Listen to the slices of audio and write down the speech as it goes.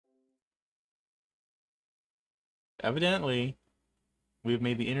Evidently, we've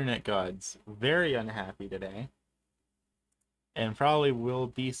made the internet gods very unhappy today, and probably will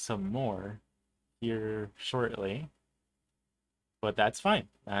be some more here shortly. But that's fine.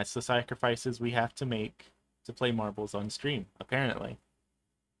 That's the sacrifices we have to make to play marbles on stream, apparently.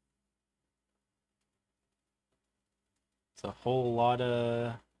 It's a whole lot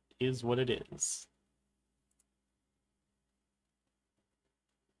of is what it is.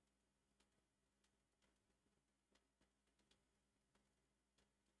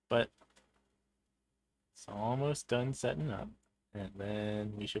 But it's almost done setting up, and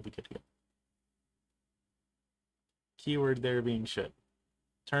then we should be good to go. Keyword there being should.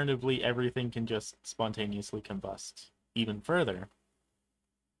 Alternatively, everything can just spontaneously combust even further.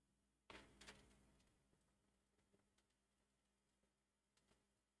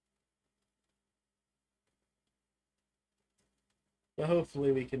 But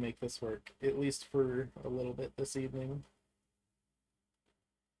hopefully we can make this work, at least for a little bit this evening.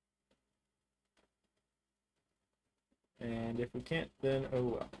 And if we can't, then oh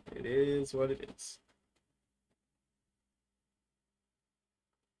well. It is what it is.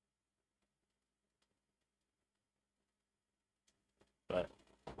 But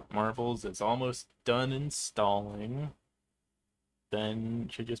Marbles is almost done installing. Then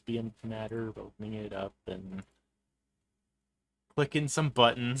it should just be a matter of opening it up and clicking some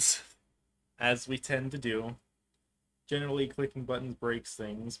buttons, as we tend to do. Generally, clicking buttons breaks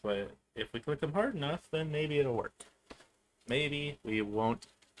things, but if we click them hard enough, then maybe it'll work. Maybe we won't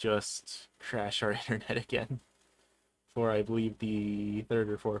just crash our internet again for, I believe, the third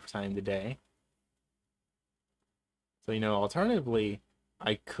or fourth time today. So, alternatively,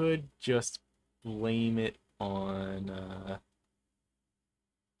 I could just blame it on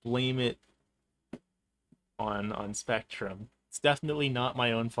Spectrum. It's definitely not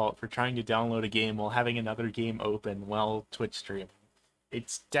my own fault for trying to download a game while having another game open while Twitch streaming.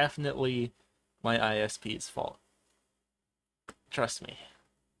 It's definitely my ISP's fault. Trust me.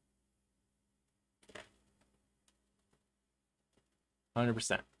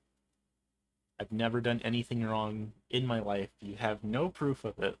 100%. I've never done anything wrong in my life. You have no proof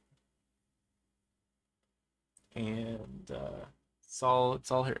of it. And it's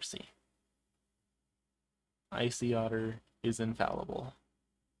all heresy. Icy Otter is infallible.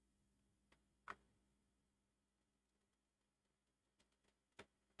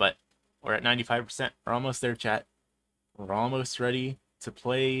 But we're at 95%. We're almost there, chat. We're almost ready to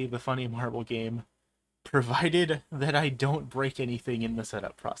play the funny marble game, provided that I don't break anything in the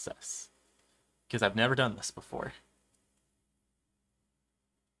setup process. Because I've never done this before.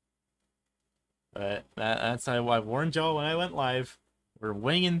 But that's how I warned y'all when I went live. We're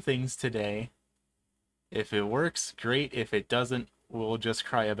winging things today. If it works, great. If it doesn't, we'll just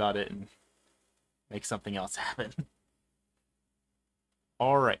cry about it and make something else happen.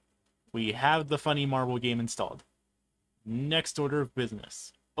 Alright. We have the funny marble game installed. Next order of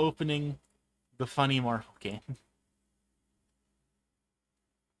business. Opening the funny marble game.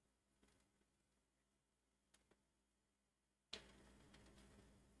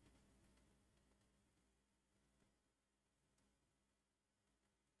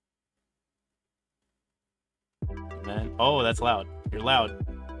 Man. Oh, that's loud. You're loud.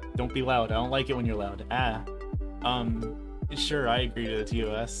 Don't be loud. I don't like it when you're loud. Sure, I agree to the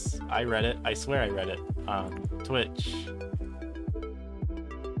TOS. I read it. I swear I read it. Twitch.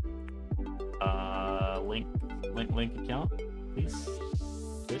 Link account, please.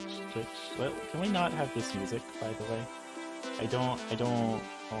 Twitch. Well, can we not have this music, by the way? I don't,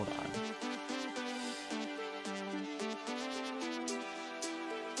 hold on.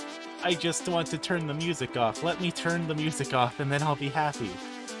 I just want to turn the music off. Let me turn the music off and then I'll be happy.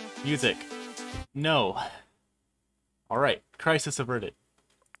 Music. No. Alright, crisis averted.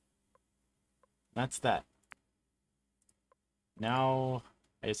 That's that. Now,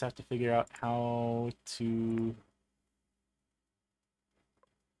 I just have to figure out how to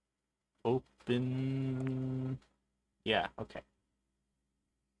open... Yeah, okay.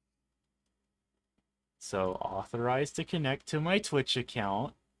 So, authorized to connect to my Twitch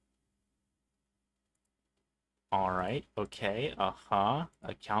account. Alright, okay,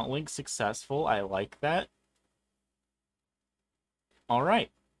 Account link successful, I like that.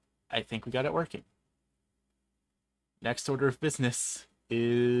 Alright, I think we got it working. Next order of business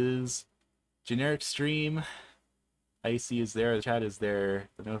is generic stream. Icy is there, the chat is there,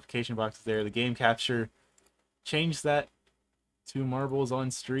 the notification box is there, the game capture. Change that to marbles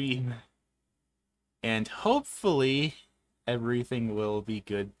on stream. And hopefully everything will be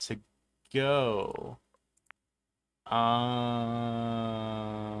good to go.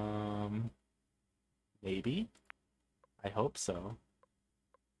 Maybe? I hope so.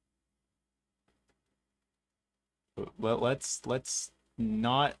 Well, let's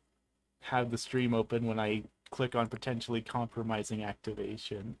not have the stream open when I click on potentially compromising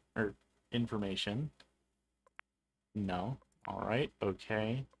activation or information. No. All right.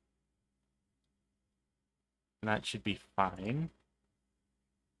 Okay. And that should be fine.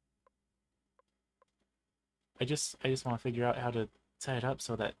 I just want to figure out how to set it up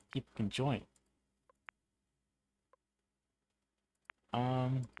so that people can join.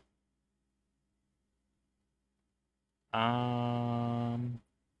 Um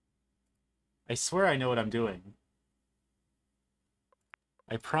I swear I know what I'm doing.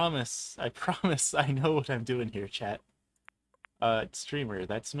 I promise I know what I'm doing here, chat. Streamer,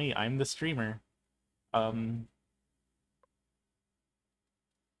 that's me. I'm the streamer. Um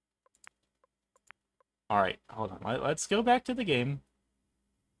Alright, hold on. Let's go back to the game.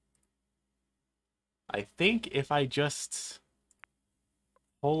 I think if I just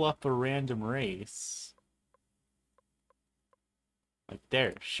pull up a random race. Like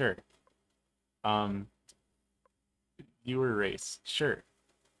there, sure. Viewer race, sure.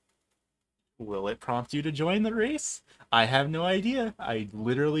 Will it prompt you to join the race? I have no idea. I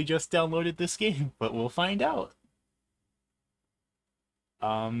literally just downloaded this game, but we'll find out.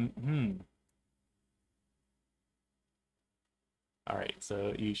 Alright,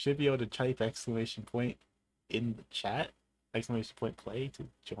 so you should be able to type exclamation point in the chat. Exclamation point play to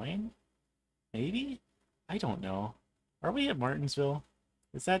join? Maybe? I don't know. Are we at Martinsville?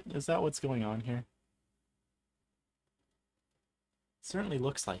 Is that what's going on here? Certainly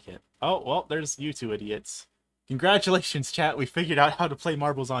looks like it. Oh, well, there's you two idiots. Congratulations, chat. We figured out how to play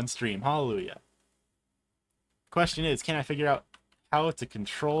marbles on stream. Hallelujah. Question is, can I figure out how to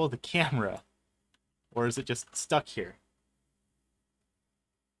control the camera? Or is it just stuck here?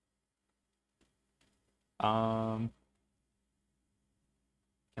 Can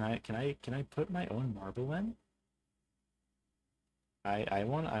I put my own marble in? I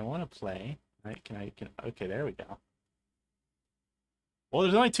want to play. Right? Okay, there we go. Well,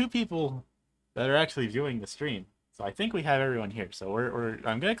 there's only 2 people that are actually viewing the stream. So I think we have everyone here. So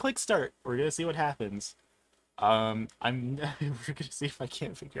I'm gonna click start. We're gonna see what happens. We're gonna see if I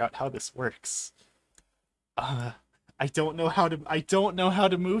can't figure out how this works. I don't know how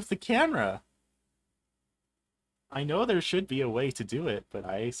to move the camera. I know there should be a way to do it, but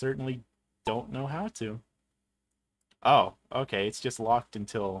I certainly don't know how to. Oh, okay, it's just locked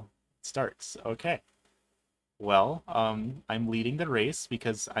until it starts. Okay. Well, I'm leading the race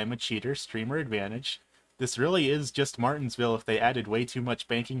because I'm a cheater, streamer advantage. This really is just Martinsville if they added way too much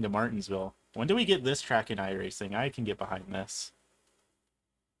banking to Martinsville. When do we get this track in iRacing? I can get behind this.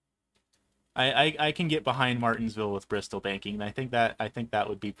 I can get behind Martinsville with Bristol banking. I think that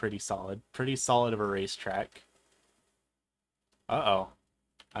would be pretty solid. Pretty solid of a racetrack. Uh-oh.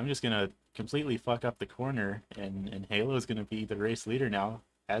 I'm just gonna completely fuck up the corner, and Halo's gonna be the race leader now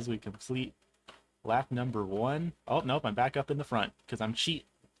as we complete lap number 1. Oh, nope, I'm back up in the front, because I'm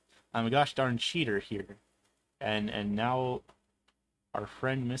a gosh darn cheater here. And now our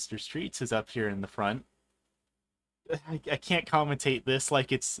friend Mr. Streets is up here in the front. I can't commentate this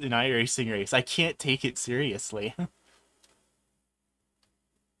like it's an iRacing race. I can't take it seriously.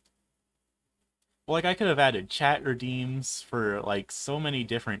 Well, like, I could have added chat redeems for, like, so many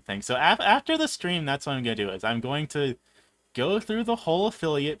different things. So after the stream, that's what I'm going to do, is I'm going to go through the whole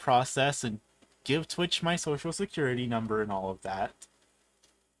affiliate process and give Twitch my social security number and all of that.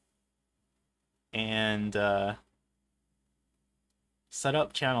 And, set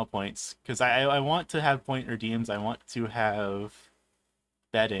up channel points, because I want to have point redeems. I want to have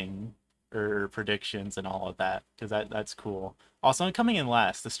betting or predictions and all of that, because that's cool. Also, I'm coming in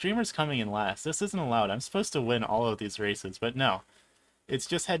last. The streamer's coming in last. This isn't allowed. I'm supposed to win all of these races, but no. It's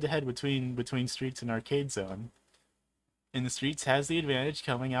just head-to-head between Streets and Arcade Zone. And the Streets has the advantage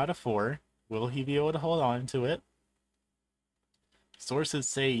coming out of 4. Will he be able to hold on to it? Sources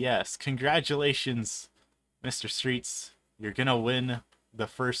say yes. Congratulations, Mr. Streets. You're gonna win the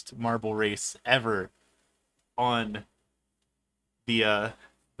first marble race ever on the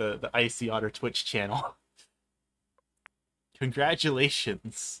Icy Otter Twitch channel.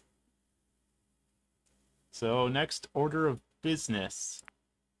 Congratulations. So next order of business.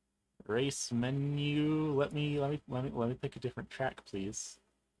 Race menu. Let me pick a different track, please.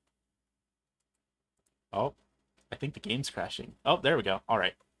 Oh, I think the game's crashing. Oh, there we go. All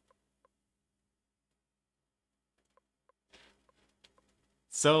right.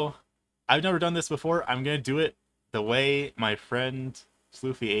 So, I've never done this before. I'm gonna do it the way my friend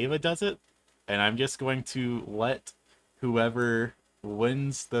Sloofy Ava does it, and I'm just going to let whoever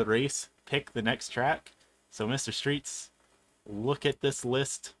wins the race pick the next track. So, Mr. Streets, look at this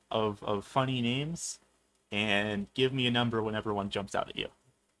list of funny names and give me a number whenever one jumps out at you.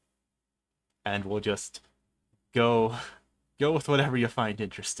 And we'll just go go with whatever you find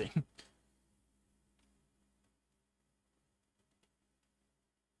interesting.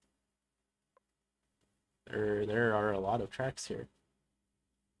 There are a lot of tracks here.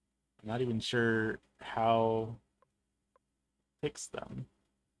 I'm not even sure how fix them.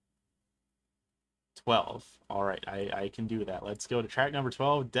 12. All right, I can do that. Let's go to track number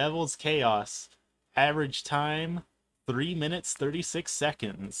 12, Devil's Chaos. Average time 3 minutes 36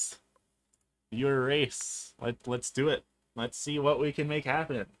 seconds. Viewer race. Let's do it. Let's see what we can make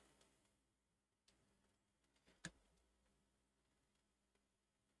happen.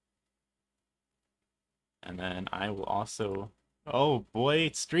 And then I will also... Oh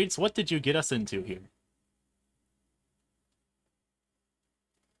boy, Streets, what did you get us into here?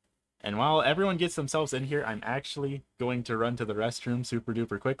 And while everyone gets themselves in here, I'm actually going to run to the restroom super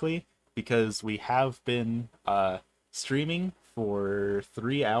duper quickly because we have been streaming for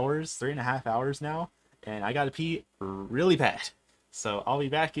 3.5 hours now, and I gotta pee really bad. So I'll be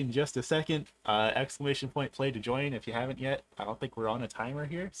back in just a second. Exclamation point play to join if you haven't yet. I don't think we're on a timer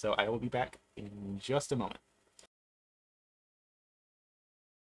here, so I will be back in just a moment.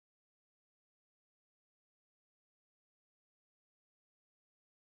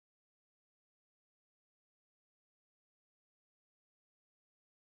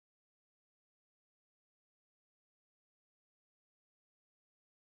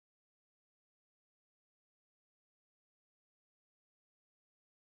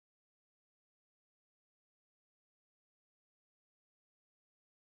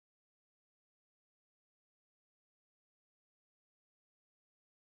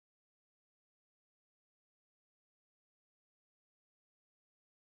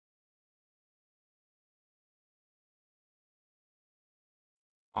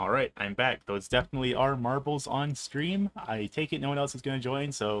 All right, I'm back. Those definitely are marbles on stream. I take it no one else is going to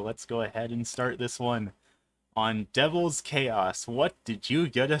join, so let's go ahead and start this one on Devil's Chaos. What did you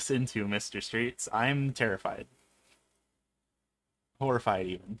get us into, Mr. Streets? I'm terrified. Horrified,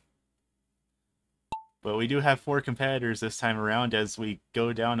 even. But we do have 4 competitors this time around as we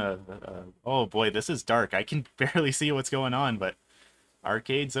go down oh boy, this is dark. I can barely see what's going on, but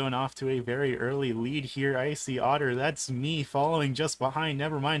Arcade Zone off to a very early lead here. Icy Otter, that's me following just behind.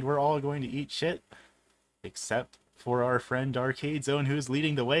 Never mind, we're all going to eat shit. Except for our friend Arcade Zone, who's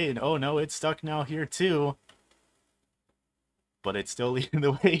leading the way. And oh no, it's stuck now here too. But it's still leading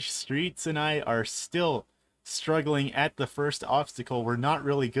the way. Streets and I are still struggling at the first obstacle. We're not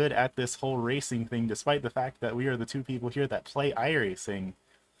really good at this whole racing thing, despite the fact that we are the 2 people here that play iRacing.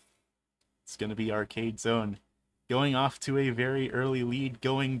 It's going to be Arcade Zone going off to a very early lead,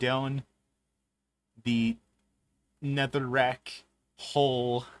 going down the netherrack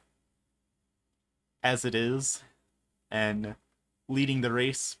hole as it is, and leading the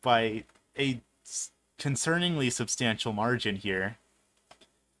race by a concerningly substantial margin here.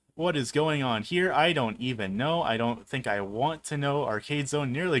 What is going on here? I don't even know. I don't think I want to know. Arcade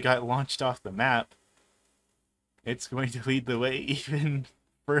Zone nearly got launched off the map. It's going to lead the way even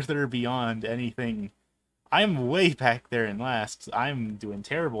further beyond anything. I'm way back there in last. I'm doing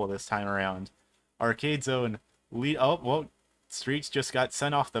terrible this time around. Arcade Zone lead... Oh, well, Streets just got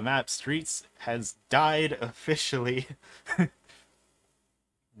sent off the map. Streets has died officially. It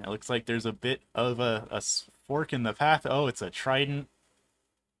looks like there's a bit of a fork in the path. Oh, it's a Trident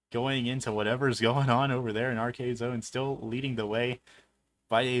going into whatever's going on over there in Arcade Zone, still leading the way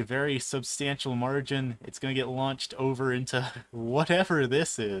by a very substantial margin. It's going to get launched over into whatever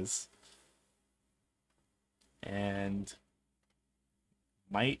this is. And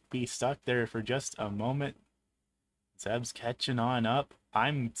might be stuck there for just a moment. Zeb's catching on up.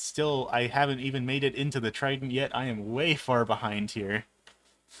 I haven't even made it into the Trident yet. I am way far behind here.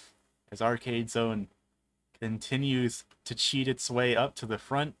 As Arcade Zone continues to cheat its way up to the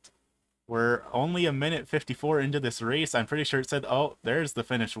front. We're only a minute 54 into this race. I'm pretty sure it said, oh, there's the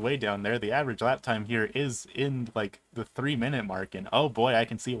finish way down there. The average lap time here is in like the 3-minute mark, and oh boy, I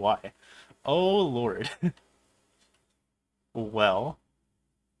can see why. Oh Lord. Well.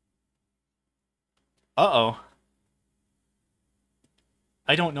 Uh-oh.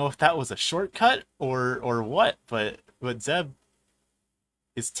 I don't know if that was a shortcut or what, but Zeb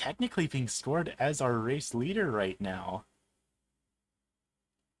is technically being scored as our race leader right now.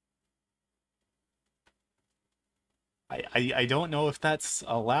 I don't know if that's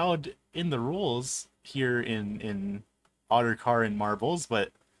allowed in the rules here in Otter Car and Marbles,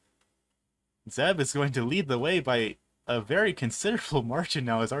 but Zeb is going to lead the way by a very considerable margin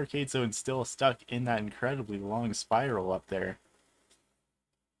now as Arcade Zone's still stuck in that incredibly long spiral up there.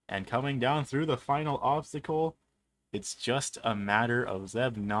 And coming down through the final obstacle, it's just a matter of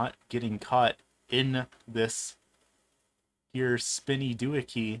Zeb not getting caught in this here spinny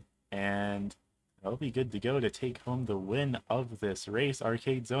doohickey, and that'll be good to go to take home the win of this race.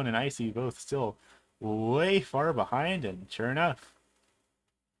 Arcade Zone and Icy both still way far behind, and sure enough,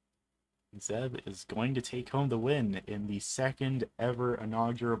 Zeb is going to take home the win in the second ever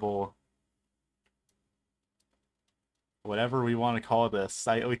inaugural, whatever we want to call this.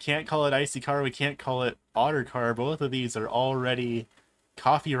 We can't call it Icy Car, we can't call it Otter Car. Both of these are already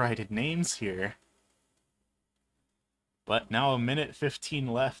copyrighted names here. But now a minute 15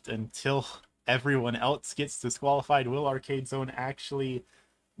 left until everyone else gets disqualified. Will Arcade Zone actually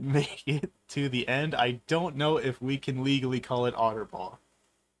make it to the end? I don't know if we can legally call it Otterball.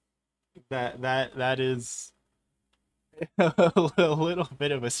 That is a little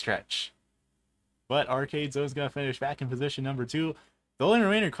bit of a stretch. But Arcade Zone's gonna finish back in position number 2. The only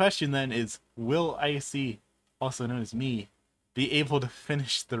remaining question then is, will Icy, also known as me, be able to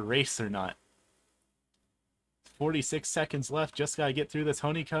finish the race or not? 46 seconds left, just gotta get through this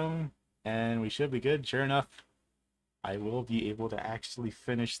honeycomb, and we should be good. Sure enough, I will be able to actually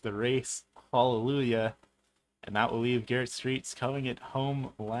finish the race. Hallelujah. And that will leave Garrett Streets coming it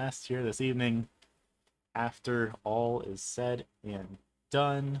home last here this evening after all is said and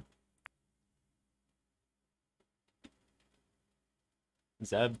done.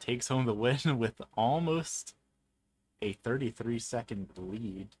 Zeb takes home the win with almost a 33-second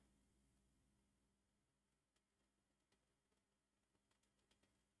lead.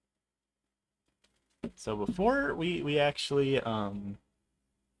 So before we actually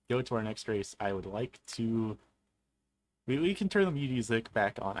go to our next race, I would like to... We can turn the music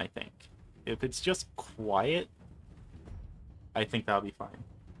back on, I think. If it's just quiet, I think that'll be fine.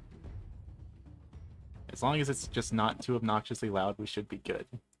 As long as it's just not too obnoxiously loud, we should be good.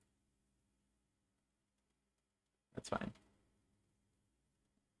 That's fine.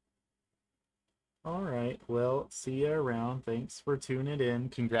 Alright, well, see you around. Thanks for tuning in.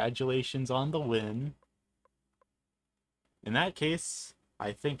 Congratulations on the win. In that case,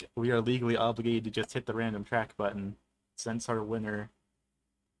 I think we are legally obligated to just hit the random track button, since our winner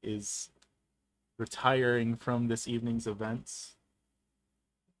is retiring from this evening's events.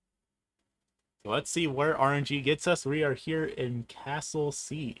 So let's see where RNG gets us. We are here in Castle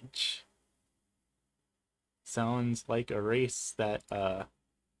Siege. Sounds like a race that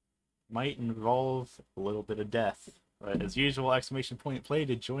might involve a little bit of death. But as usual, exclamation point play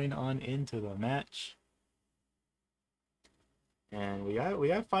to join on into the match. And we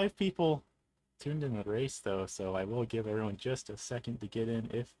got 5 people tuned in the race though, so I will give everyone just a second to get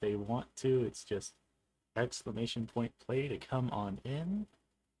in if they want to. It's just exclamation point play to come on in.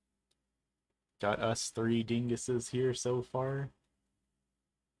 Got us 3 dinguses here so far.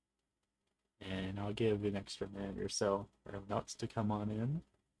 And I'll give an extra minute or so for everyone else to come on in.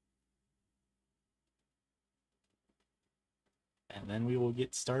 And then we will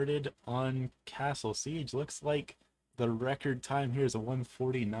get started on Castle Siege. Looks like the record time here is a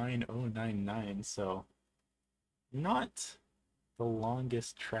 1:49.099, so not the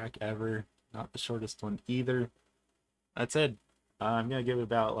longest track ever, not the shortest one either. That said, I'm going to give it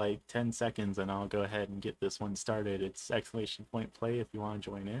about like 10 seconds and I'll go ahead and get this one started. It's exclamation point play if you want to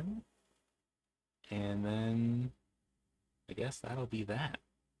join in. And then I guess that'll be that.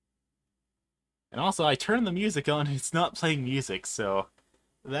 And also, I turned the music on and it's not playing music, so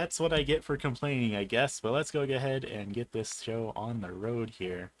that's what I get for complaining, I guess. But let's go ahead and get this show on the road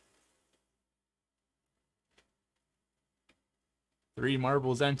here. 3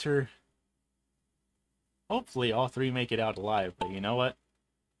 marbles enter. Hopefully all 3 make it out alive, but you know what?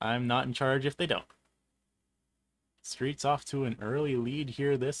 I'm not in charge if they don't. Streets off to an early lead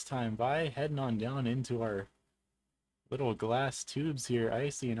here this time by heading on down into our little glass tubes here.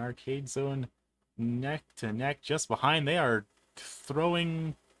 Icy and Arcade Zone neck to neck just behind. They are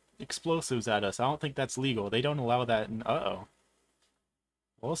throwing explosives at us. I don't think that's legal. They don't allow that. And uh-oh.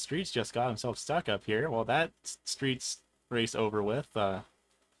 Well, Streets just got himself stuck up here. Well, that Streets race over with.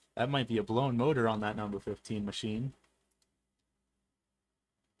 That might be a blown motor on that number 15 machine.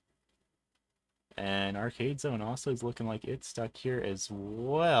 And Arcade Zone also is looking like it's stuck here as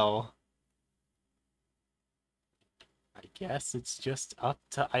well. I guess it's just up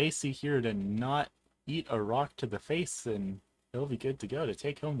to Icy here to not eat a rock to the face, and he'll be good to go to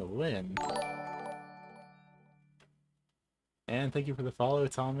take home the win. And thank you for the follow,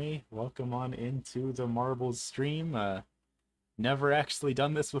 Tommy. Welcome on into the Marbles stream. Never actually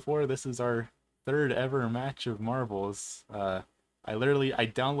done this before. This is our third ever match of marbles. I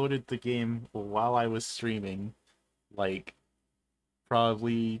downloaded the game while I was streaming, like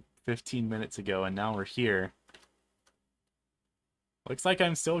probably 15 minutes ago, and now we're here. Looks like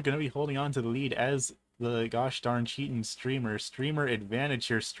I'm still gonna be holding on to the lead as the gosh darn cheating streamer. Streamer advantage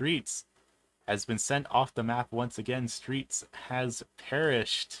here. Streets has been sent off the map once again. Streets has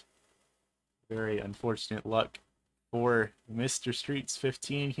perished. Very unfortunate luck for Mr. Streets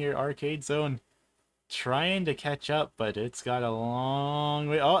 15 here. Arcade Zone trying to catch up, but it's got a long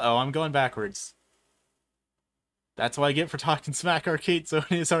way. Uh-oh, I'm going backwards. That's what I get for talking smack. Arcade Zone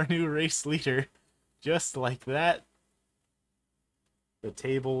is our new race leader. Just like that. The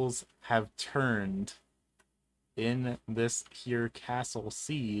tables have turned in this here castle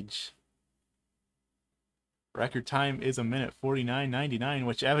siege. Record time is 1:49.99,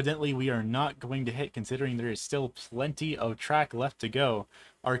 which evidently we are not going to hit considering there is still plenty of track left to go.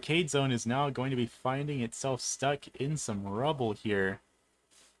 Arcade Zone is now going to be finding itself stuck in some rubble here.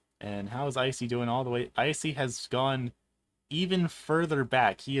 And how's Icy doing all the way? Icy has gone even further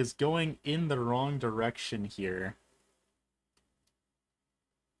back. He is going in the wrong direction here.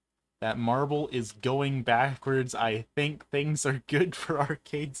 That marble is going backwards. I think things are good for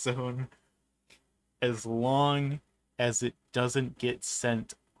Arcade Zone as long as it doesn't get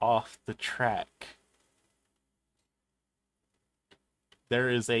sent off the track. There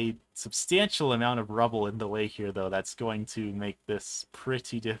is a substantial amount of rubble in the way here, though. That's going to make this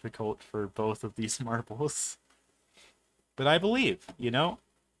pretty difficult for both of these marbles. But I believe, you know,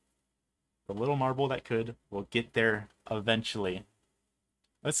 the little marble that could will get there eventually.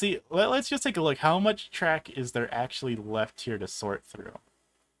 Let's see. Let's just take a look. How much track is there actually left here to sort through?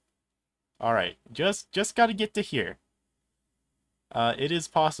 All right, just got to get to here. It is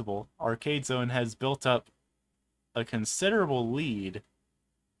possible. Arcade Zone has built up a considerable lead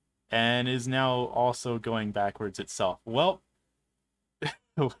and is now also going backwards itself. Well,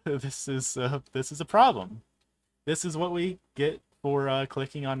 this is a problem. This is what we get for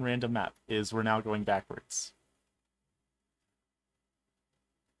clicking on random map, is we're now going backwards.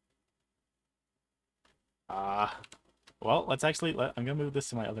 Well, let's actually, I'm going to move this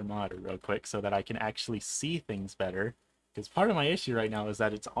to my other monitor real quick so that I can actually see things better. Because part of my issue right now is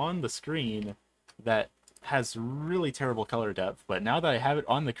that it's on the screen that has really terrible color depth. But now that I have it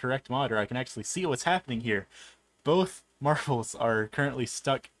on the correct monitor, I can actually see what's happening here. Both marbles are currently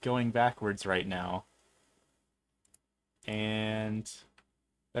stuck going backwards right now. And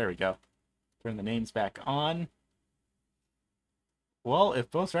there we go. Turn the names back on. Well, if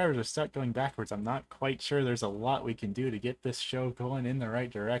both drivers are stuck going backwards, I'm not quite sure there's a lot we can do to get this show going in the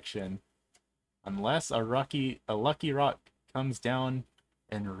right direction. Unless a lucky rock comes down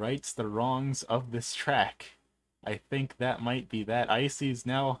and rights the wrongs of this track. I think that might be that. Icy's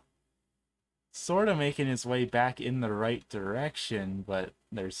now sort of making his way back in the right direction, but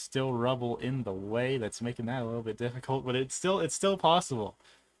there's still rubble in the way that's making that a little bit difficult, but it's still possible.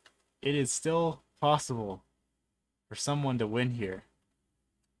 It is still possible for someone to win here.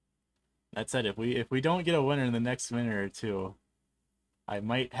 That said, if we don't get a winner in the next minute or two, I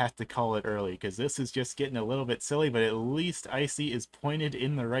might have to call it early, because this is just getting a little bit silly, but at least Icy is pointed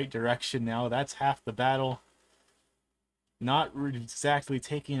in the right direction now. That's half the battle. Not exactly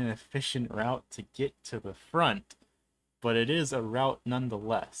taking an efficient route to get to the front, but it is a route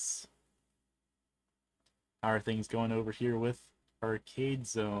nonetheless. How are things going over here with Arcade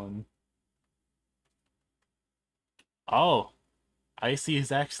Zone? Oh! Icy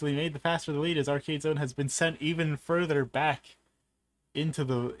has actually made the pass for the lead as Arcade Zone has been sent even further back into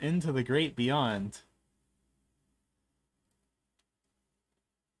the great beyond.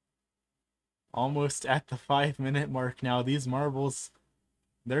 Almost at the 5-minute mark now. These marbles,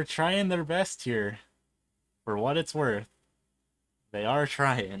 they're trying their best here. For what it's worth. They are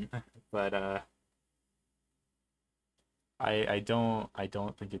trying, but I don't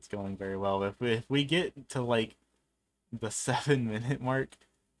think it's going very well. If we get to like the 7-minute mark,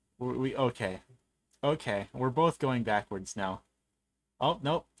 okay, we're both going backwards now. Oh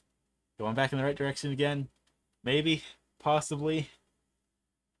nope, going back in the right direction again, maybe, possibly.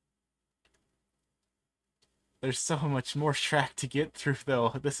 There's so much more track to get through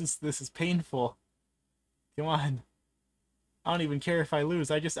though. This is painful. Come on, I don't even care if I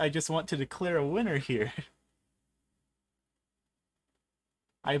lose. I just want to declare a winner here.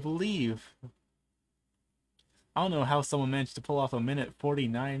 I believe. I don't know how someone managed to pull off a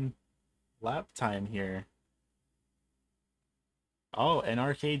 1:49 lap time here. Oh, and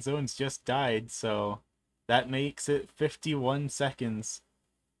Arcade Zone's just died, so that makes it 51 seconds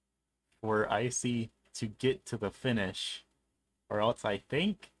for Icy to get to the finish. Or else I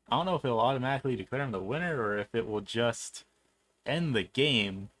think I don't know if it'll automatically declare him the winner or if it will just end the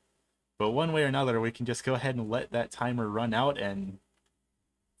game. But one way or another, we can just go ahead and let that timer run out and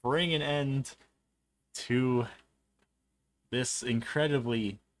bring an end to this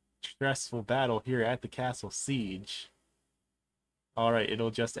incredibly stressful battle here at the castle siege. Alright,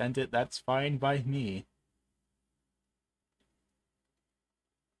 it'll just end it. That's fine by me.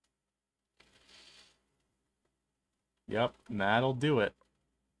 Yep, that'll do it.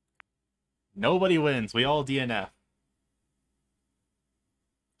 Nobody wins. We all DNF.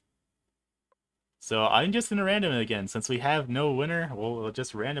 So I'm just going to random it again. Since we have no winner, we'll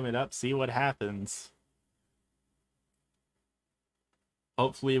just random it up, see what happens.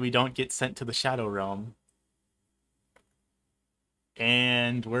 Hopefully we don't get sent to the Shadow Realm.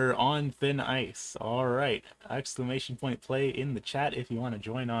 And we're on thin ice. Alright. Exclamation point play in the chat if you want to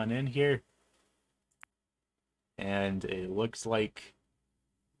join on in here. And it looks like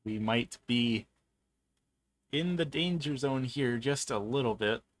we might be in the danger zone here just a little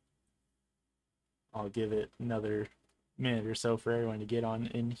bit. I'll give it another minute or so for everyone to get on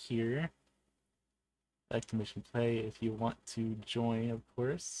in here. Exclamation play if you want to join, of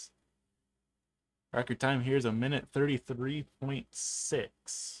course. Record time here is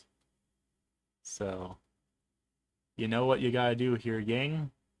 1:33.6. So, you know what you gotta do here,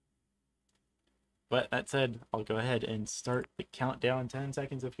 gang. But that said, I'll go ahead and start the countdown. 10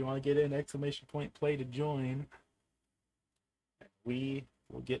 seconds if you want to get in. Exclamation point play to join. We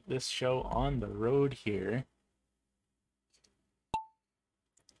will get this show on the road here.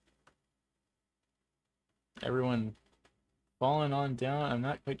 Everyone falling on down. I'm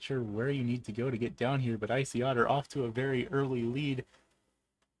not quite sure where you need to go to get down here, but Icy Otter off to a very early lead.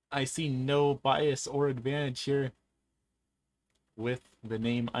 I see no bias or advantage here with the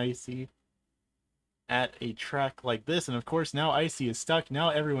name Icy at a track like this. And of course now Icy is stuck.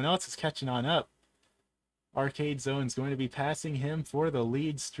 Now everyone else is catching on up. Arcade Zone's going to be passing him for the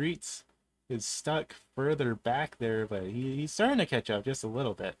lead. Streets is stuck further back there, but he's starting to catch up just a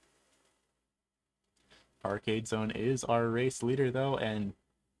little bit. Arcade Zone is our race leader though, and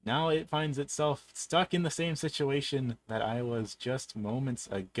now it finds itself stuck in the same situation that I was just moments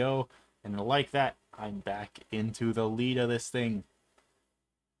ago. And like that, I'm back into the lead of this thing.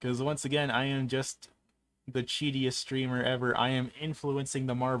 Because once again, I am just the cheatiest streamer ever. I am influencing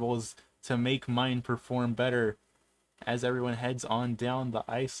the marbles to make mine perform better as everyone heads on down the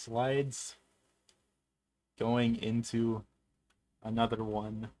ice slides, going into another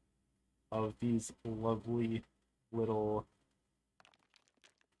one of these lovely little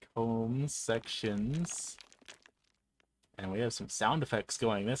comb sections. And we have some sound effects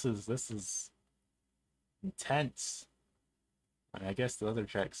going. This is intense. I guess the other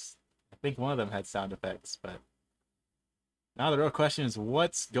tracks, I think one of them had sound effects, but now the real question is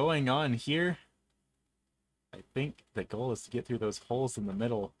what's going on here? I think the goal is to get through those holes in the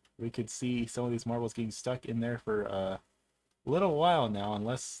middle. We could see some of these marbles getting stuck in there for a little while now,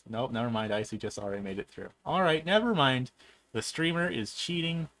 unless, nope, never mind, Icy just already made it through. Alright, never mind. The streamer is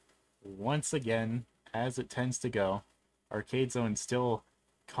cheating once again, as it tends to go. Arcade Zone still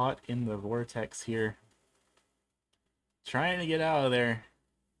caught in the vortex here, trying to get out of there.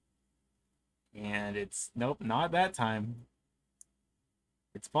 And it's, nope, not that time.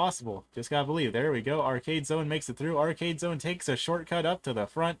 It's possible. Just gotta believe. There we go. Arcade Zone makes it through. Arcade Zone takes a shortcut up to the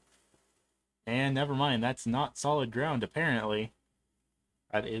front. And never mind, that's not solid ground, apparently.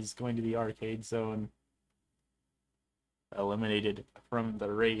 That is going to be Arcade Zone eliminated from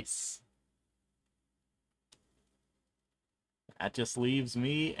the race. That just leaves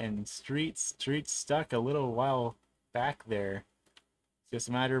me and Streets stuck a little while back there. It's just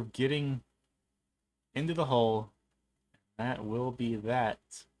a matter of getting into the hole. That will be that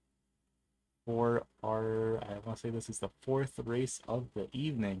for our, I want to say this is the 4th race of the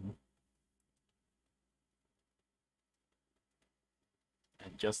evening.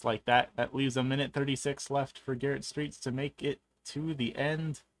 And just like that, that leaves 1:36 left for Garrett Streets to make it to the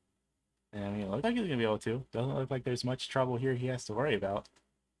end. And I mean, it looks like he's going to be able to. Doesn't look like there's much trouble here he has to worry about.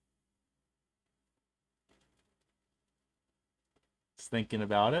 Just thinking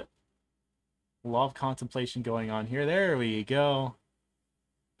about it. A lot of contemplation going on here. There we go.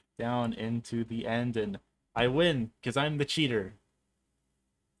 Down into the end, and I win because I'm the cheater.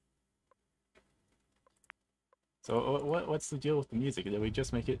 So what's the deal with the music? Did we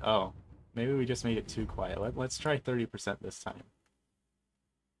just make it? Oh, maybe we just made it too quiet. Let's try 30% this time.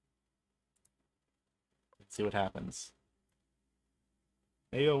 Let's see what happens.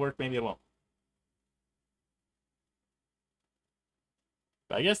 Maybe it'll work, maybe it won't.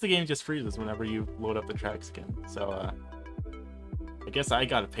 But I guess the game just freezes whenever you load up the tracks again. So I guess I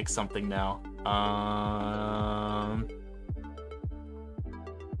gotta pick something now.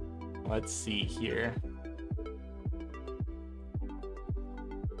 Let's see here.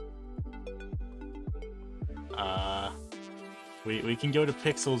 We can go to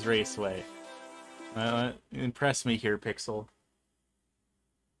Pixel's Raceway. Impress me here, Pixel.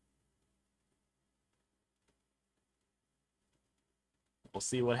 We'll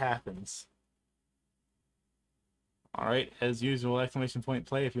see what happens. Alright, as usual, exclamation point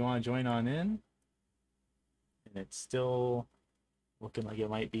play if you want to join on in. And it's still looking like it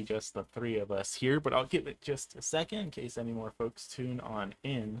might be just the three of us here, but I'll give it just a second in case any more folks tune on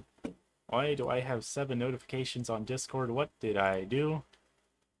in. Why do I have 7 notifications on Discord? What did I do?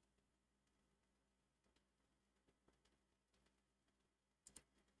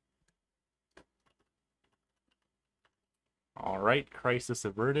 Alright, crisis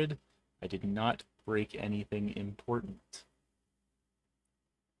averted. I did not break anything important.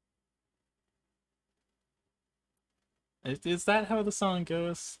 Is that how the song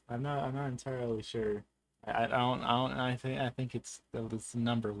goes? I'm not entirely sure. I think it's a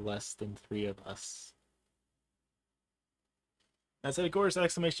number less than 3 of us. That's of course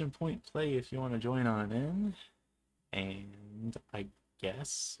exclamation point play if you want to join on in. And I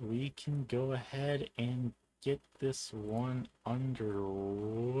guess we can go ahead and get this one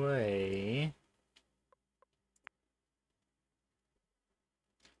underway.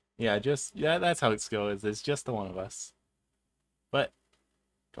 Yeah, that's how it's goes. It's just the one of us. But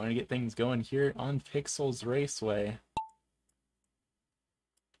going to get things going here on Pixel's Raceway.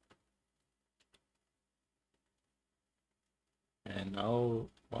 And oh,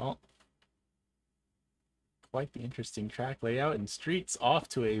 well, quite the interesting track layout, and Street's off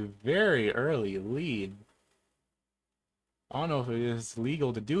to a very early lead. I don't know if it is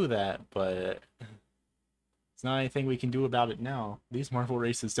legal to do that, but it's not anything we can do about it now. These Marvel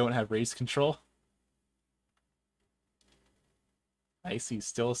races don't have race control. Icy's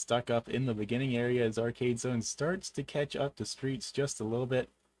still stuck up in the beginning area as Arcade Zone starts to catch up to Streets just a little bit.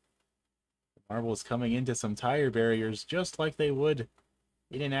 Marvel's coming into some tire barriers just like they would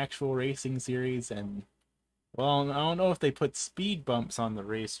in an actual racing series, and well, I don't know if they put speed bumps on the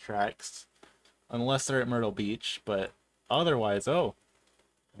racetracks unless they're at Myrtle Beach, but otherwise, oh,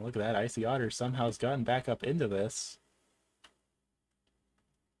 look at that, Icy Otter somehow has gotten back up into this.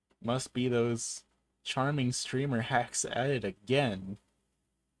 Must be those charming streamer hacks at it again.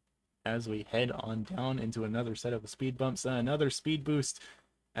 As we head on down into another set of speed bumps and another speed boost.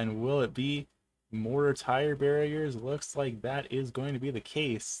 And will it be more tire barriers? Looks like that is going to be the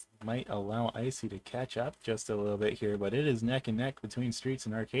case. Might allow Icy to catch up just a little bit here, but it is neck and neck between Streets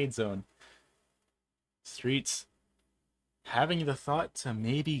and Arcade Zone. Streets having the thought to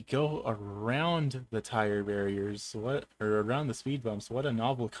maybe go around the tire barriers, or around the speed bumps. What a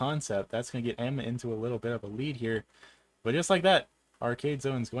novel concept. That's going to get Emma into a little bit of a lead here. But just like that, Arcade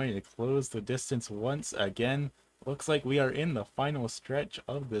Zone's going to close the distance once again. Looks like we are in the final stretch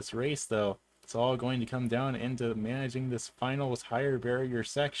of this race, though. It's all going to come down into managing this final tire barrier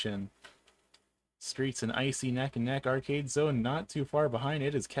section. Streets and Icy neck and neck. Arcade Zone not too far behind.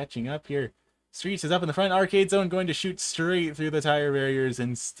 It is catching up here. Streets is up in the front. Arcade Zone going to shoot straight through the tire barriers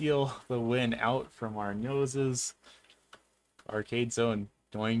and steal the win out from our noses. Arcade Zone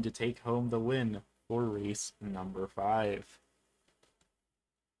going to take home the win for race number 5.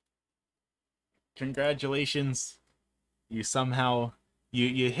 Congratulations. You somehow,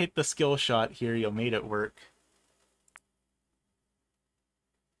 you hit the skill shot here. You made it work.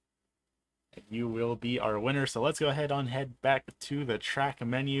 And you will be our winner. So let's go ahead on head back to the track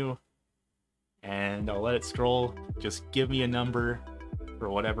menu. And I'll let it scroll. Just give me a number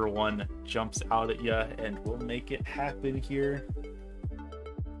for whatever one jumps out at you, and we'll make it happen here.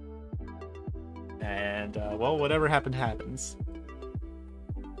 And, well, whatever happened happens.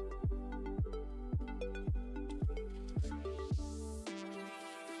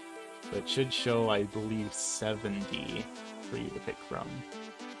 So it should show, I believe, 70 for you to pick from.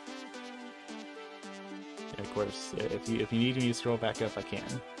 And of course, if you need me to scroll back up, I can.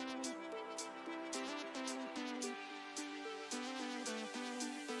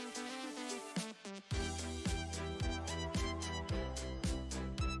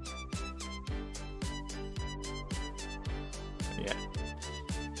 Yeah.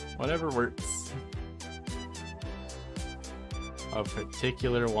 Whatever works. A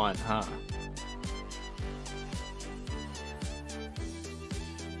particular one, huh?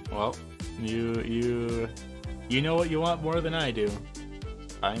 Well, you know what you want more than I do.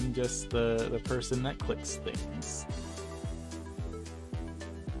 I'm just the person that clicks things.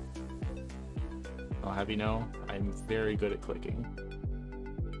 I'll have you know, I'm very good at clicking.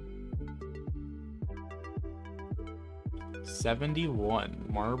 71,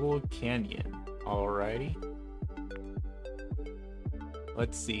 Marble Canyon. Alrighty.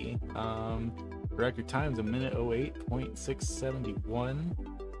 Let's see. Record time's a minute 08.671.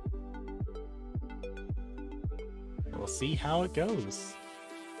 We'll see how it goes.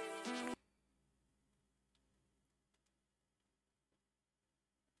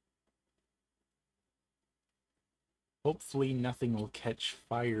 Hopefully nothing will catch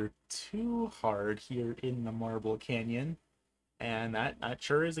fire too hard here in the Marble Canyon. And that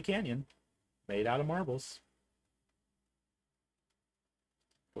sure is a canyon made out of marbles.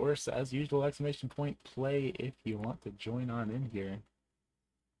 Of course, as usual, exclamation point play if you want to join on in here.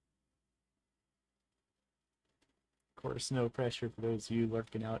 Of course, no pressure for those of you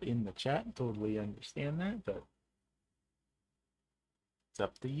lurking out in the chat. Totally understand that, but it's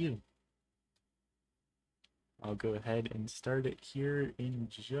up to you. I'll go ahead and start it here in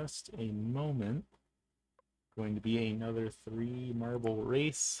just a moment. Going to be another 3 marble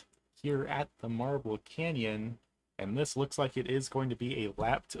race here at the Marble Canyon, and this looks like it is going to be a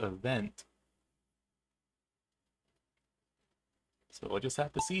lapped event. So we'll just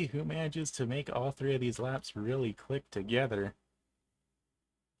have to see who manages to make all 3 of these laps really click together.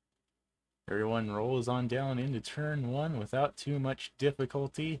 Everyone rolls on down into turn 1 without too much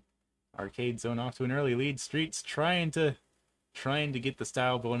difficulty. Arcade Zone off to an early lead. Streets trying to get the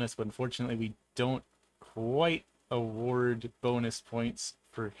style bonus, but unfortunately we don't quite award bonus points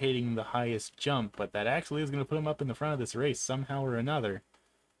for hitting the highest jump, but that actually is going to put him up in the front of this race somehow or another.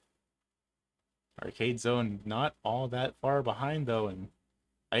 Arcade Zone not all that far behind though, and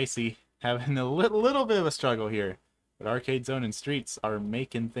Icy having a little bit of a struggle here. But Arcade Zone and Streets are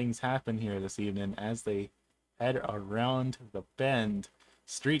making things happen here this evening as they head around the bend.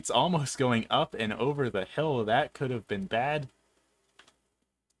 Streets almost going up and over the hill. That could have been bad.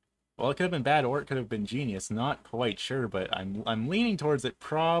 Well, it could have been bad or it could have been genius. Not quite sure, but I'm leaning towards it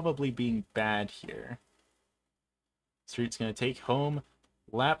probably being bad here. Streets going to take home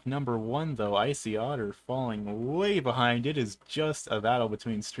lap number 1, though. Icy Otter falling way behind. It is just a battle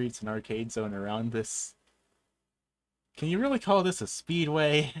between Streets and Arcade Zone around this. Can you really call this a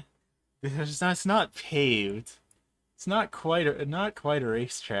speedway? It's not paved. It's not quite a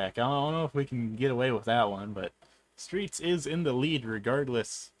racetrack. I don't know if we can get away with that one, but Streets is in the lead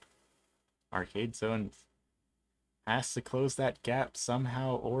regardless. Arcade Zone has to close that gap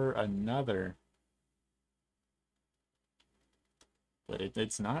somehow or another. But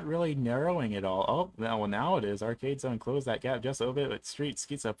it's not really narrowing at all. Oh, well, now it is. Arcade Zone closed that gap just a little bit, but Streets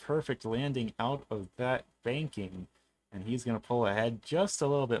gets a perfect landing out of that banking. And he's going to pull ahead just a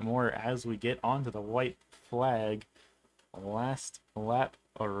little bit more as we get onto the white flag. Last lap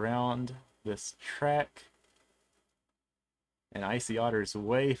around this track. And Icy Otter's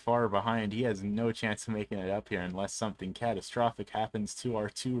way far behind. He has no chance of making it up here unless something catastrophic happens to our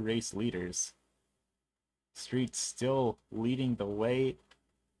 2 race leaders. Streets still leading the way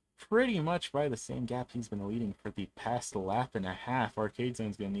pretty much by the same gap he's been leading for the past lap and a half. Arcade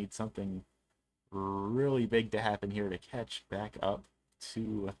Zone's going to need something really big to happen here to catch back up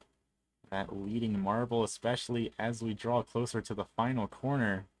to that leading marble, especially as we draw closer to the final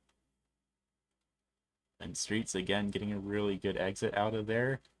corner. And Streets again getting a really good exit out of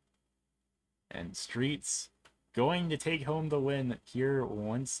there. And Streets going to take home the win here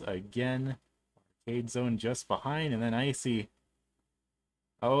once again. Arcade Zone just behind, and then Icy.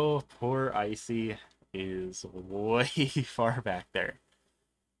 Oh, poor Icy is way far back there.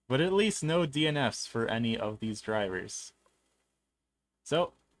 But at least no DNFs for any of these drivers.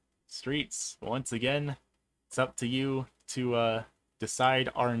 So, Streets, once again, it's up to you to decide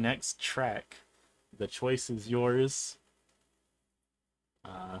our next track. The choice is yours.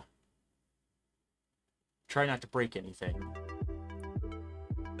 Try not to break anything.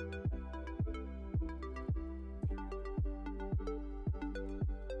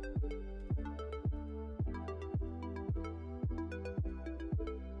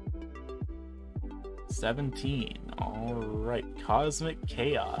 $17. Alright, Cosmic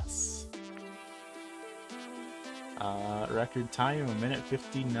Chaos. Record time,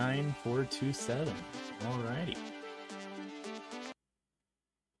 1:59.427. Alrighty.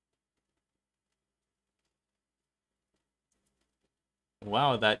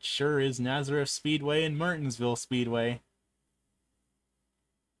 Wow, that sure is Nazareth Speedway and Martinsville Speedway.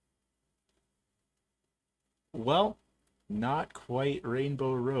 Well, not quite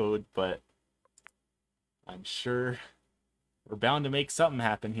Rainbow Road, but I'm sure we're bound to make something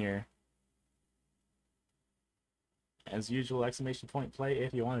happen here. As usual, exclamation point play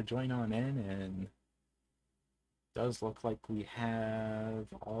if you want to join on in, and it does look like we have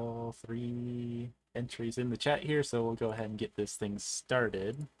all 3 entries in the chat here, so we'll go ahead and get this thing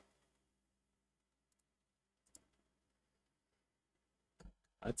started.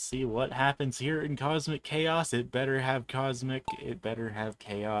 Let's see what happens here in Cosmic Chaos. It better have Cosmic, it better have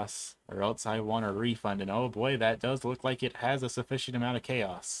Chaos, or else I want a refund. And oh boy, that does look like it has a sufficient amount of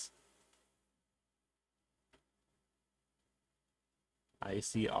Chaos.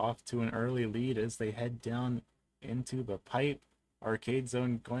 Icy off to an early lead as they head down into the pipe. Arcade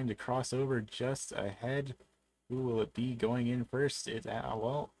Zone going to cross over just ahead. Who will it be going in first?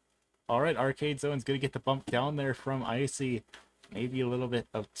 Well, alright, Arcade Zone's going to get the bump down there from Icy. Maybe a little bit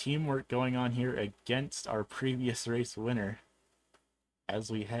of teamwork going on here against our previous race winner. As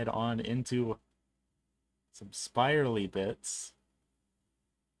we head on into some spirally bits.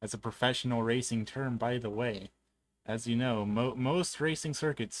 That's a professional racing term, by the way. As you know, most racing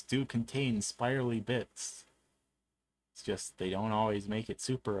circuits do contain spirally bits. It's just they don't always make it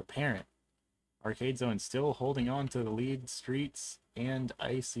super apparent. Arcade Zone still holding on to the lead. Streets and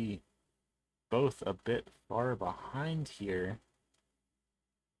Icy both a bit far behind here.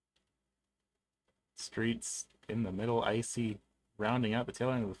 Streets in the middle, Icy rounding out the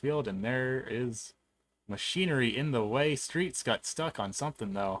tail end of the field, and there is machinery in the way. Streets got stuck on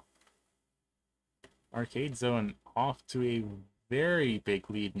something though. Arcade Zone off to a very big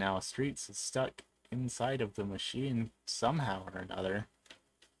lead now. Streets is stuck inside of the machine somehow or another.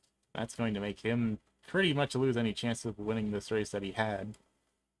 That's going to make him pretty much lose any chance of winning this race that he had.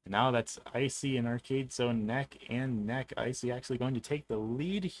 And now that's Icy and Arcade Zone neck and neck. Icy actually going to take the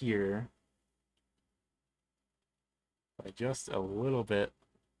lead here by just a little bit.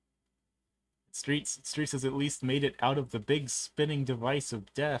 Streets has at least made it out of the big spinning device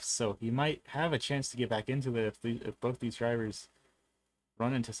of death, so he might have a chance to get back into it if both these drivers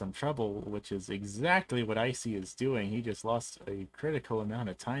run into some trouble, which is exactly what Icy is doing. He just lost a critical amount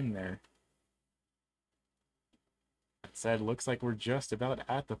of time there. That said, looks like we're just about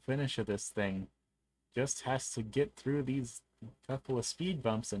at the finish of this thing. Just has to get through these couple of speed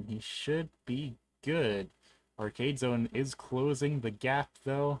bumps and he should be good. Arcade Zone is closing the gap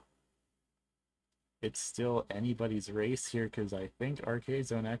though. It's still anybody's race here because I think Arcade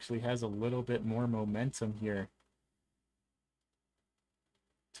Zone actually has a little bit more momentum here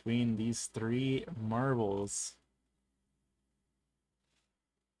between these three marbles.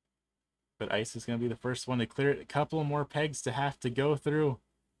 But Ice is going to be the first one to clear it. A couple more pegs to have to go through.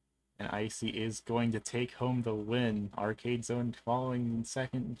 And Icy is going to take home the win. Arcade Zone following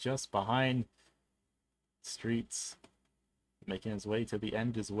second just behind. Streets making his way to the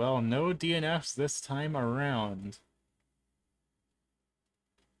end as well. No DNFs this time around.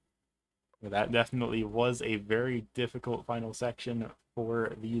 But that definitely was a very difficult final section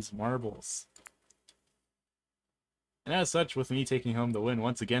for these marbles. And as such, with me taking home the win,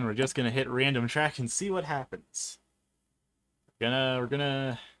 once again, we're just going to hit random track and see what happens. We're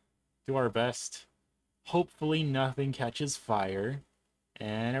gonna do our best. Hopefully nothing catches fire,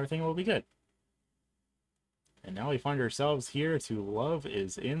 and everything will be good. And now we find ourselves here to Love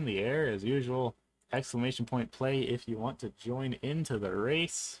is in the Air, as usual. Exclamation point play if you want to join into the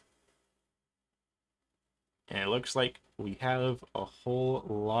race. And it looks like we have a whole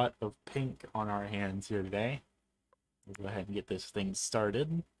lot of pink on our hands here today. We'll go ahead and get this thing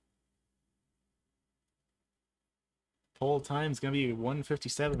started. Pole time is going to be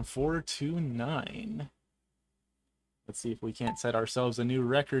 1:57.429. Let's see if we can't set ourselves a new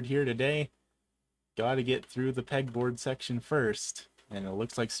record here today. Got to get through the pegboard section first. And it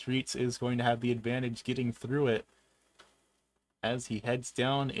looks like Streets is going to have the advantage getting through it as he heads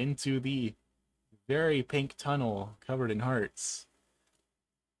down into the very pink tunnel covered in hearts.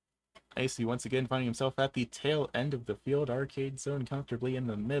 Icy once again finding himself at the tail end of the field. Arcade Zone comfortably in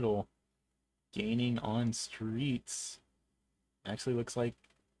the middle, gaining on Streets. Actually looks like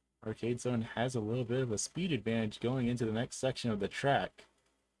Arcade Zone has a little bit of a speed advantage going into the next section of the track.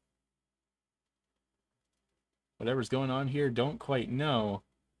 Whatever's going on here, don't quite know.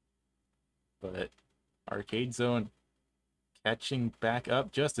 But Arcade Zone catching back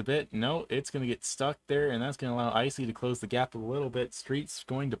up just a bit. No, it's going to get stuck there, and that's going to allow Icy to close the gap a little bit. Streets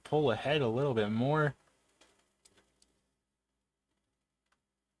going to pull ahead a little bit more.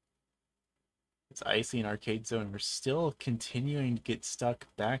 It's Icy and Arcade Zone are still continuing to get stuck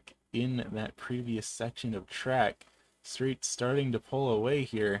back in that previous section of track. Streets starting to pull away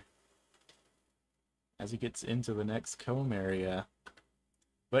here as he gets into the next comb area.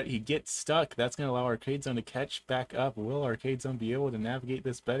 But he gets stuck. That's going to allow Arcade Zone to catch back up. Will Arcade Zone be able to navigate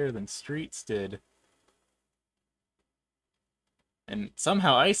this better than Streets did? And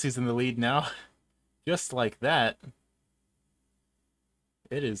somehow Icy's in the lead now. Just like that.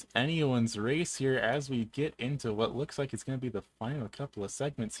 It is anyone's race here as we get into what looks like it's going to be the final couple of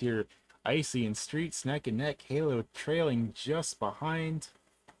segments here. Icy and Streets neck and neck, Halo trailing just behind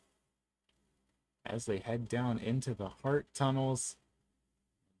as they head down into the heart tunnels.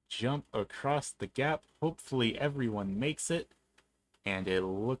 Jump across the gap. Hopefully everyone makes it. And it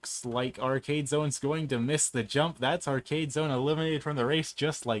looks like Arcade Zone's going to miss the jump. That's Arcade Zone eliminated from the race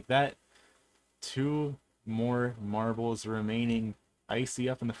just like that. 2 more marbles remaining. Icy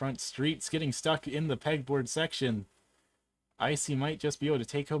up in the front. Streets getting stuck in the pegboard section. Icy might just be able to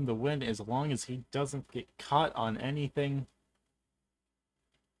take home the win as long as he doesn't get caught on anything.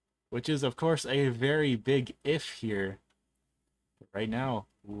 Which is, of course, a very big if here. But right now,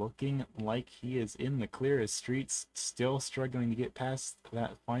 looking like he is in the clear as Streets still struggling to get past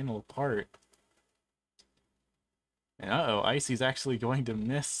that final part. And uh-oh, Icy's actually going to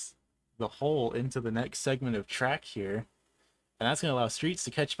miss the hole into the next segment of track here. And that's going to allow Streets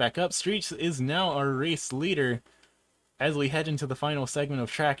to catch back up. Streets is now our race leader as we head into the final segment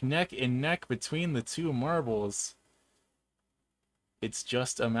of track, neck and neck between the 2 marbles. It's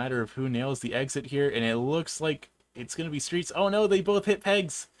just a matter of who nails the exit here, and it looks like it's going to be Streets. Oh no, they both hit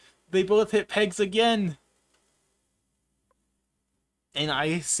pegs. They both hit pegs again. And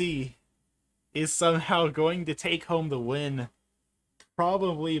Icy is somehow going to take home the win.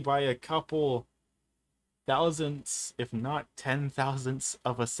 Probably by a couple thousandths, if not 10,000ths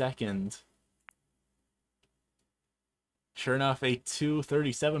of a second. Sure enough, a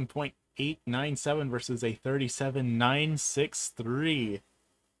 2:37.897 versus a 37.963.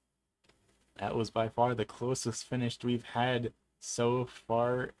 That was by far the closest finish we've had so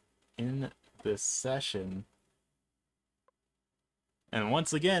far in this session. And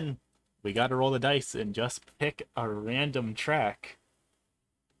once again, we gotta roll the dice and just pick a random track.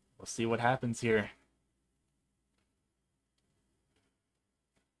 We'll see what happens here.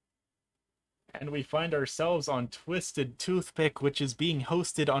 And we find ourselves on Twisted Toothpick, which is being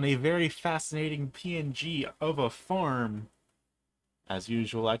hosted on a very fascinating PNG of a farm. As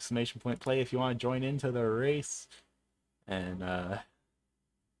usual, exclamation point play if you want to join into the race. And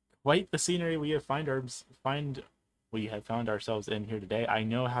quite the scenery we have found ourselves in here today. I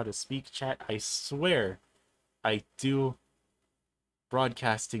know how to speak chat. I swear I do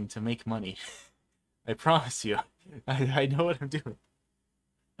broadcasting to make money. I promise you. I know what I'm doing.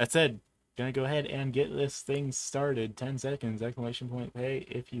 That said, gonna go ahead and get this thing started. 10 seconds, exclamation point pay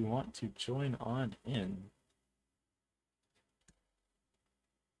if you want to join on in.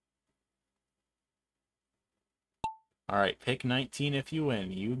 Alright, pick 19 if you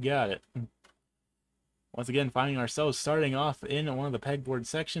win. You got it. Once again, finding ourselves starting off in one of the pegboard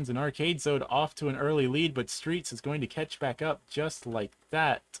sections. An Arcade Zone off to an early lead, but Streets is going to catch back up just like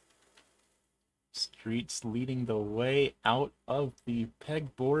that. Streets leading the way out of the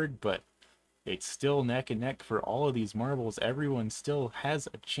pegboard, but it's still neck and neck for all of these marbles. Everyone still has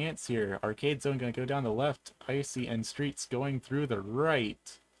a chance here. Arcade Zone going to go down the left. Icy and Streets going through the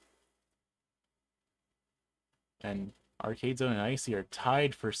right. And Arcade Zone and Icy are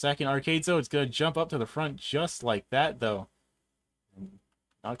tied for second. Arcade Zone is going to jump up to the front just like that, though. And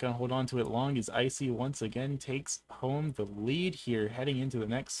not going to hold on to it long as Icy once again takes home the lead here, heading into the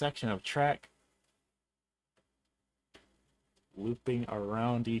next section of track. Looping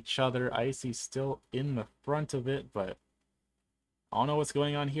around each other. Icy's still in the front of it, but I don't know what's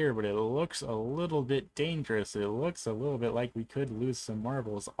going on here, but it looks a little bit dangerous. It looks a little bit like we could lose some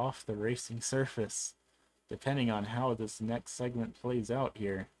marbles off the racing surface, depending on how this next segment plays out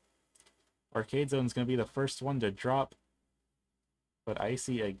here. Arcade Zone's going to be the first one to drop, but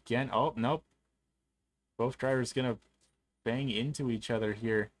Icy again. Oh, nope. Both drivers going to bang into each other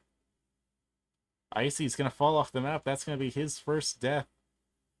here. Icy's going to fall off the map. That's going to be his first death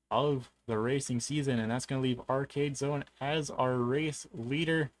of the racing season, and that's going to leave Arcade Zone as our race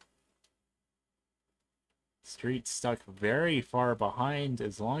leader. Streets stuck very far behind.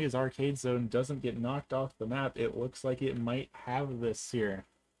 As long as Arcade Zone doesn't get knocked off the map, it looks like it might have this here.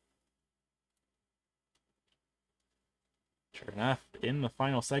 Sure enough, in the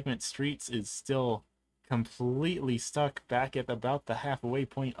final segment, Streets is still completely stuck back at about the halfway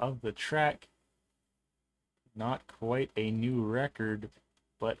point of the track. Not quite a new record,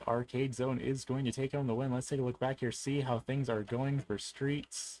 but Arcade Zone is going to take home the win. Let's take a look back here, see how things are going for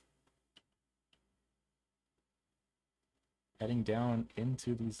Streets. Heading down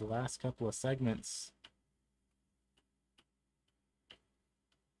into these last couple of segments.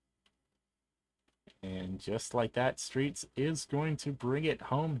 And just like that, Streets is going to bring it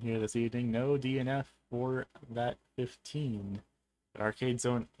home here this evening. No DNF for that 15. But Arcade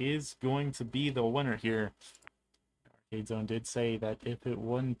Zone is going to be the winner here. Arcade Zone did say that if it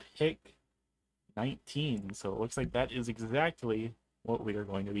won pick 19, so it looks like that is exactly what we are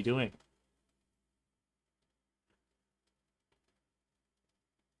going to be doing.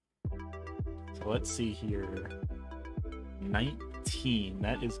 So let's see here. 19.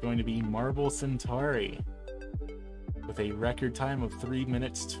 That is going to be Marble Centauri with a record time of 3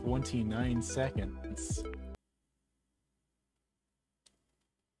 minutes 29 seconds.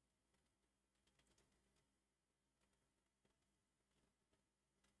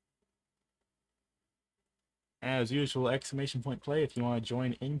 As usual, exclamation point play if you want to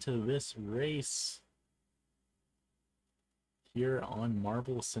join into this race here on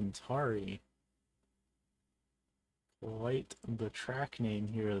Marble Centauri. Quite the track name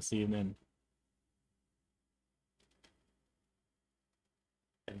here this evening.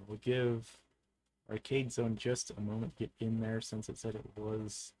 And we'll give Arcade Zone just a moment to get in there since it said it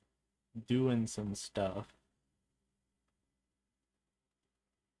was doing some stuff.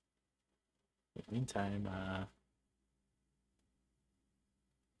 In the meantime,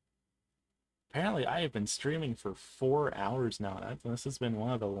 apparently I have been streaming for 4 hours now. This has been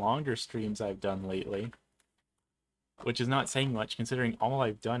one of the longer streams I've done lately. Which is not saying much considering all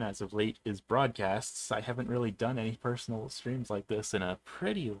I've done as of late is broadcasts. I haven't really done any personal streams like this in a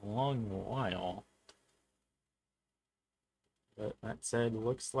pretty long while. But that said,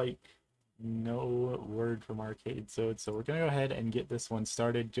 looks like no word from Arcade Zone, so we're going to go ahead and get this one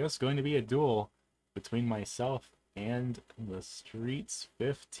started. Just going to be a duel between myself and the Streets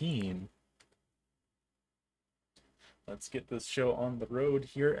 15. Let's get this show on the road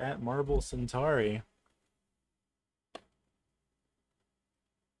here at Marble Centauri.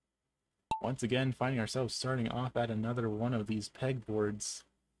 Once again, finding ourselves starting off at another one of these pegboards.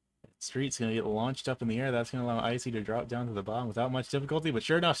 Streets going to get launched up in the air. That's going to allow Icy to drop down to the bottom without much difficulty. But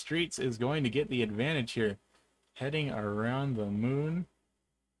sure enough, Streets is going to get the advantage here. Heading around the moon.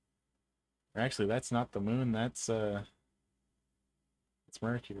 Or actually, that's not the moon. That's it's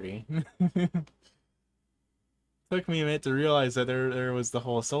Mercury. Took me a minute to realize that there was the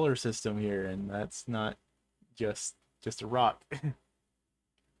whole solar system here, and that's not just a rock.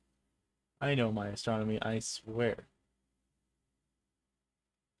 I know my astronomy, I swear.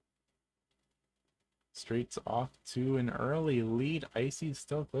 Streets off to an early lead. Icy's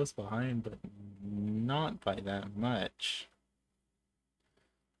still close behind, but not by that much.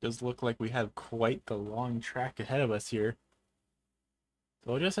 Does look like we have quite the long track ahead of us here.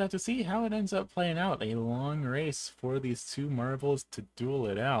 So we'll just have to see how it ends up playing out. A long race for these two marbles to duel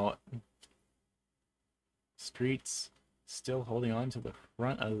it out. Streets still holding on to the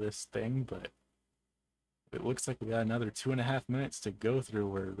front of this thing, but it looks like we got another 2.5 minutes to go through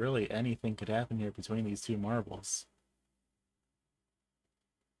where really anything could happen here between these two marbles.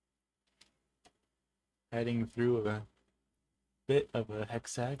 Heading through a bit of a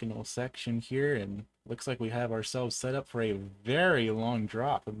hexagonal section here, and looks like we have ourselves set up for a very long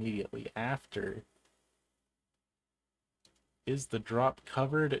drop immediately after. Is the drop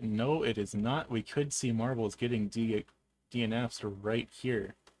covered? No, it is not. We could see marbles getting DNFs right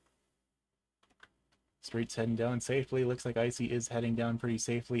here. Streets heading down safely. Looks like Icy is heading down pretty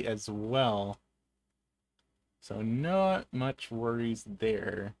safely as well. So not much worries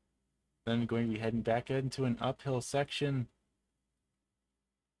there. Then going to be heading back into an uphill section.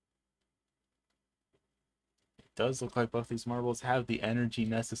 It does look like both these marbles have the energy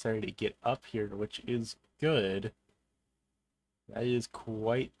necessary to get up here, which is good. That is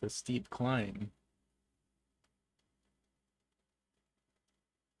quite the steep climb.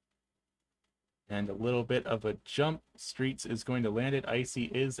 And a little bit of a jump. Streets is going to land it. Icy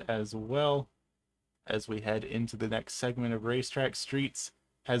is as well. As we head into the next segment of Racetrack, Streets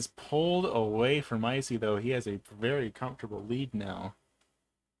has pulled away from Icy, though. He has a very comfortable lead now.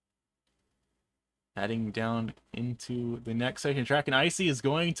 Heading down into the next section of track, and Icy is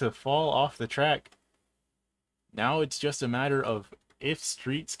going to fall off the track. Now it's just a matter of if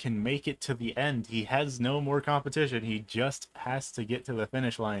Streets can make it to the end. He has no more competition. He just has to get to the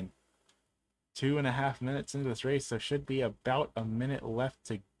finish line. 2.5 minutes into this race, so should be about a minute left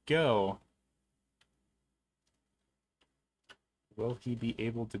to go. Will he be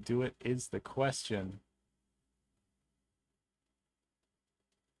able to do it is the question.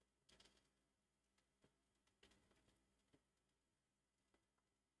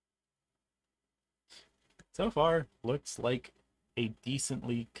 So far, looks like a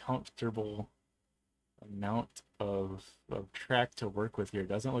decently comfortable amount of track to work with here.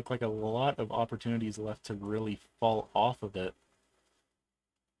 Doesn't look like a lot of opportunities left to really fall off of it.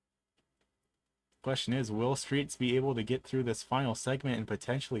 Question is, will Streets be able to get through this final segment and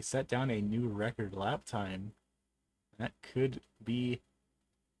potentially set down a new record lap time? That could be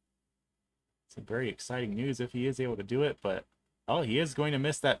some very exciting news if he is able to do it, but oh, he is going to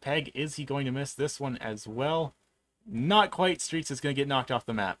miss that peg. Is he going to miss this one as well? Not quite. Streets is going to get knocked off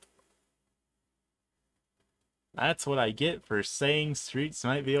the map. That's what I get for saying Streets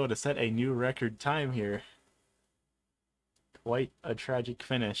might be able to set a new record time here. Quite a tragic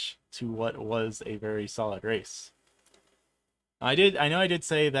finish to what was a very solid race. I know I did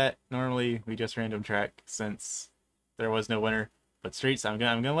say that normally we just random track since there was no winner, but Streets, I'm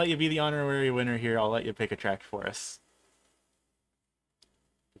gonna let you be the honorary winner here. I'll let you pick a track for us.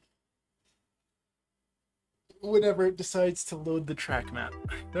 Whenever it decides to load the track map.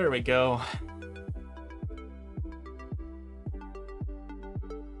 There we go.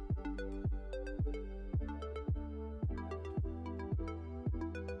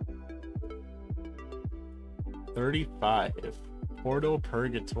 $35. Portal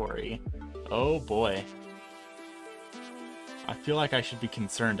Purgatory. Oh boy. I feel like I should be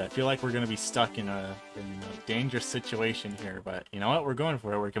concerned. I feel like we're going to be stuck in a dangerous situation here, but you know what? We're going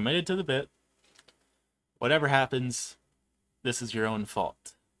for it. We're committed to the bit. Whatever happens, this is your own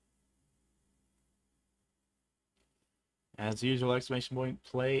fault. As usual, exclamation point,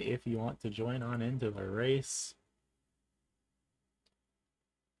 play if you want to join on into the race.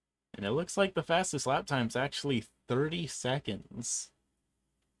 And it looks like the fastest lap time is actually 30 seconds.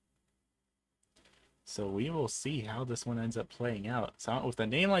 So we will see how this one ends up playing out. So with a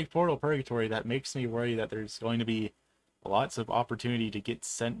name like Portal Purgatory, that makes me worry that there's going to be lots of opportunity to get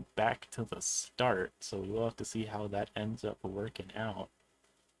sent back to the start. So we will have to see how that ends up working out.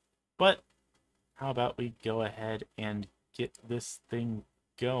 But how about we go ahead and get this thing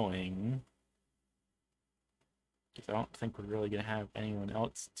going? Because I don't think we're really going to have anyone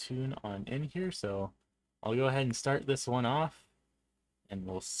else tune on in here. So I'll go ahead and start this one off. And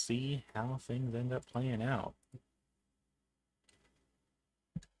we'll see how things end up playing out.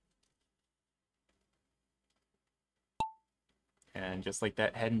 And just like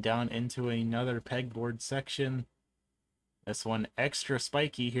that, heading down into another pegboard section. This one extra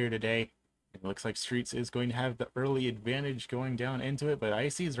spiky here today. It looks like Streets is going to have the early advantage going down into it, but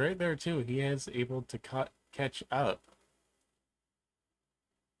Icy's right there too. He is able to catch up.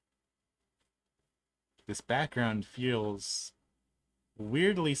 This background feels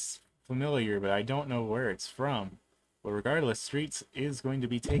weirdly familiar, but I don't know where it's from. But regardless, Streets is going to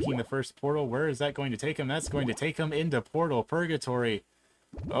be taking the first portal. Where is that going to take him? That's going to take him into Portal Purgatory.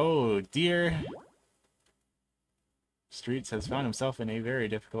 Oh dear. Streets has found himself in a very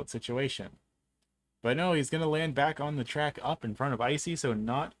difficult situation. But no, he's going to land back on the track up in front of Icy, so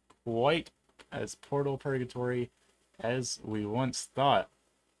not quite as Portal Purgatory as we once thought.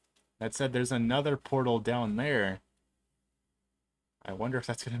 That said, there's another portal down there. I wonder if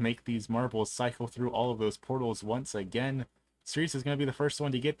that's going to make these marbles cycle through all of those portals once again. Streets is going to be the first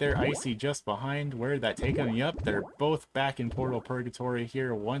one to get there. Icy just behind. Where did that take him? Yep, they're both back in Portal Purgatory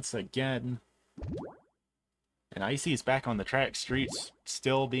here once again. And Icy is back on the track. Streets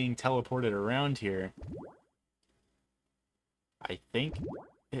still being teleported around here. I think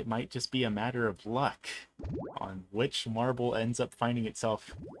it might just be a matter of luck on which marble ends up finding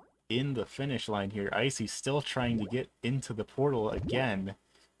itself in the finish line here. Icy's still trying to get into the portal again,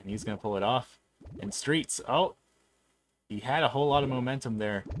 and he's going to pull it off. And Streets, oh, he had a whole lot of momentum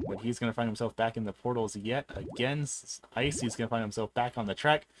there, but he's going to find himself back in the portals yet again. Icy's going to find himself back on the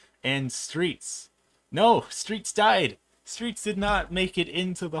track, and Streets, no, Streets died. Streets did not make it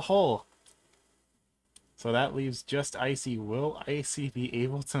into the hole. So that leaves just Icy. Will Icy be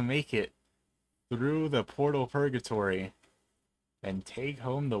able to make it through the Portal Purgatory and take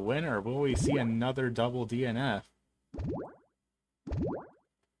home the win, or will we see another double DNF?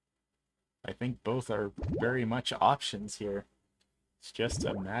 I think both are very much options here. It's just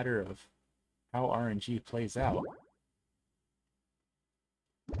a matter of how RNG plays out.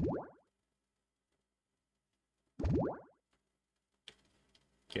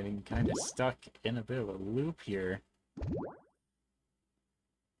 Getting kind of stuck in a bit of a loop here.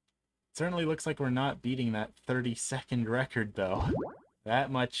 Certainly looks like we're not beating that 30-second record, though. That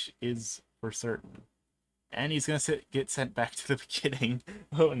much is for certain. And he's going to get sent back to the beginning.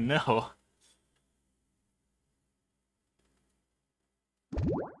 Oh, no.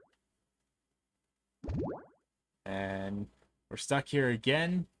 And we're stuck here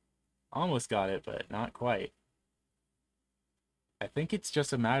again. Almost got it, but not quite. I think it's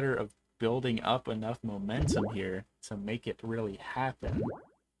just a matter of building up enough momentum here to make it really happen.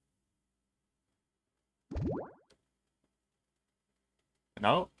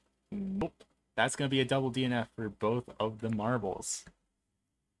 Nope. Nope. That's going to be a double DNF for both of the marbles.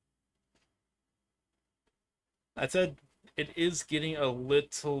 I said it is getting a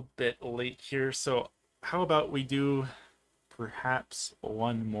little bit late here, so how about we do perhaps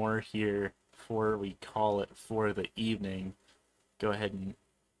one more here before we call it for the evening? Go ahead and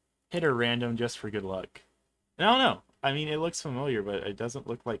hit a random just for good luck. I don't know. I mean, it looks familiar, but it doesn't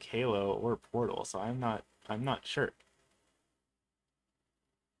look like Halo or Portal, so I'm not sure.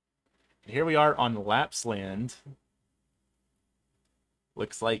 Here we are on Lapsland.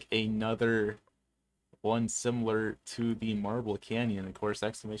 Looks like another one similar to the Marble Canyon. Of course,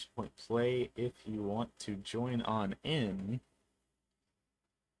 exclamation point play if you want to join on in.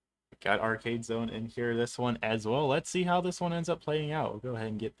 Got Arcade Zone in here, this one as well. Let's see how this one ends up playing out. We'll go ahead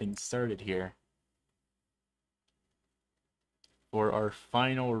and get things started here. For our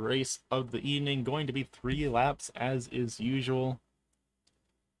final race of the evening, going to be 3 laps as is usual.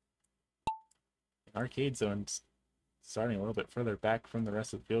 Arcade Zone's starting a little bit further back from the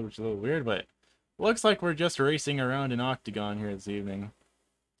rest of the field, which is a little weird, but looks like we're just racing around an octagon here this evening.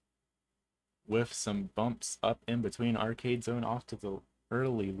 With some bumps up in between. Arcade Zone off to the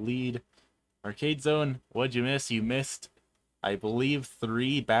early lead. Arcade Zone, what'd you miss? You missed, I believe,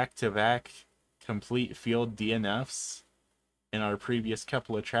 3 back-to-back complete field DNFs in our previous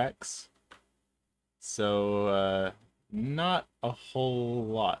couple of tracks. So, not a whole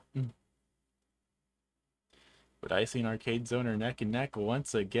lot. But Icy and Arcade Zone are neck and neck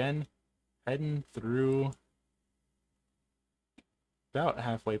once again, heading through about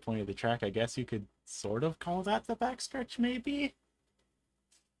halfway point of the track. I guess you could sort of call that the backstretch, maybe?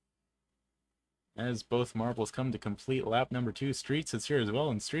 As both marbles come to complete lap number 2, Streets is here as well,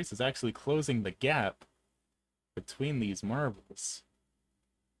 and Streets is actually closing the gap between these marbles.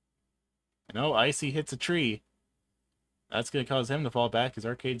 And oh, Icy hits a tree. That's going to cause him to fall back as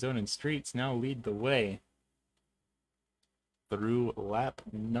Arcade Zone and Streets now lead the way through lap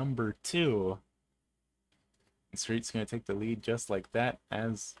number 2. And Streets going to take the lead just like that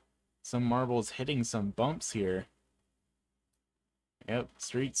as some marbles hitting some bumps here. Yep,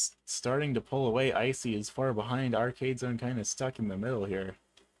 Streets starting to pull away. Icy is far behind. Arcade Zone kind of stuck in the middle here.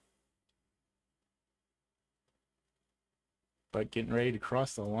 But getting ready to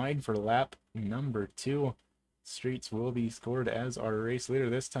cross the line for lap number 2. Streets will be scored as our race leader,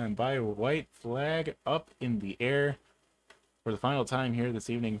 this time by a white flag up in the air. For the final time here this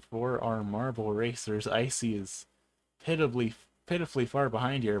evening for our marble racers, Icy is pitifully far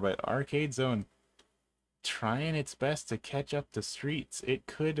behind here, but Arcade Zone trying its best to catch up to Streets. It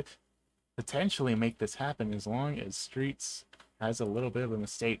could potentially make this happen as long as Streets has a little bit of a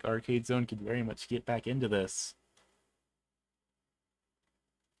mistake. Arcade Zone could very much get back into this.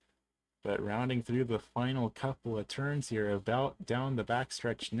 But rounding through the final couple of turns here, about down the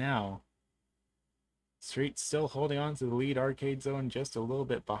backstretch now. Streets still holding on to the lead. Arcade Zone just a little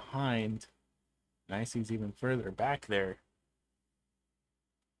bit behind. And Icy's even further back there.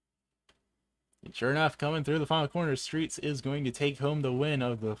 And sure enough, coming through the final corner, Streets is going to take home the win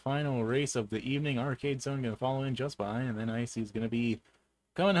of the final race of the evening. Arcade Zone going to follow in just behind, and then Icy's going to be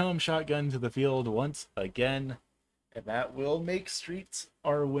coming home shotgun to the field once again. And that will make Streets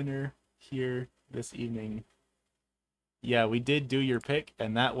our winner here this evening. Yeah, we did do your pick,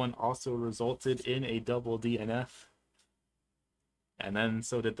 and that one also resulted in a double DNF. And then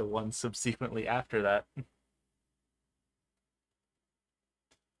so did the one subsequently after that.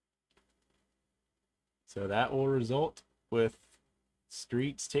 So that will result with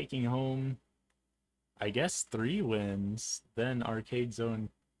Streets taking home, I guess, 3 wins, then Arcade Zone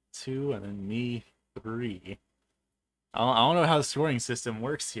 2, and then me 3. I don't know how the scoring system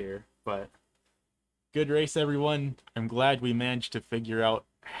works here, but good race, everyone. I'm glad we managed to figure out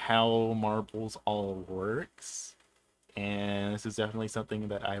how marbles all works. And this is definitely something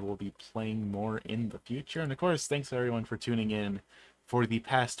that I will be playing more in the future. And of course, thanks everyone for tuning in for the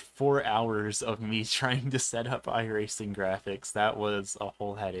past 4 hours of me trying to set up iRacing graphics. That was a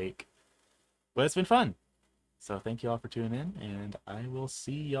whole headache. But it's been fun. So thank you all for tuning in, and I will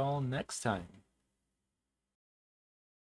see y'all next time.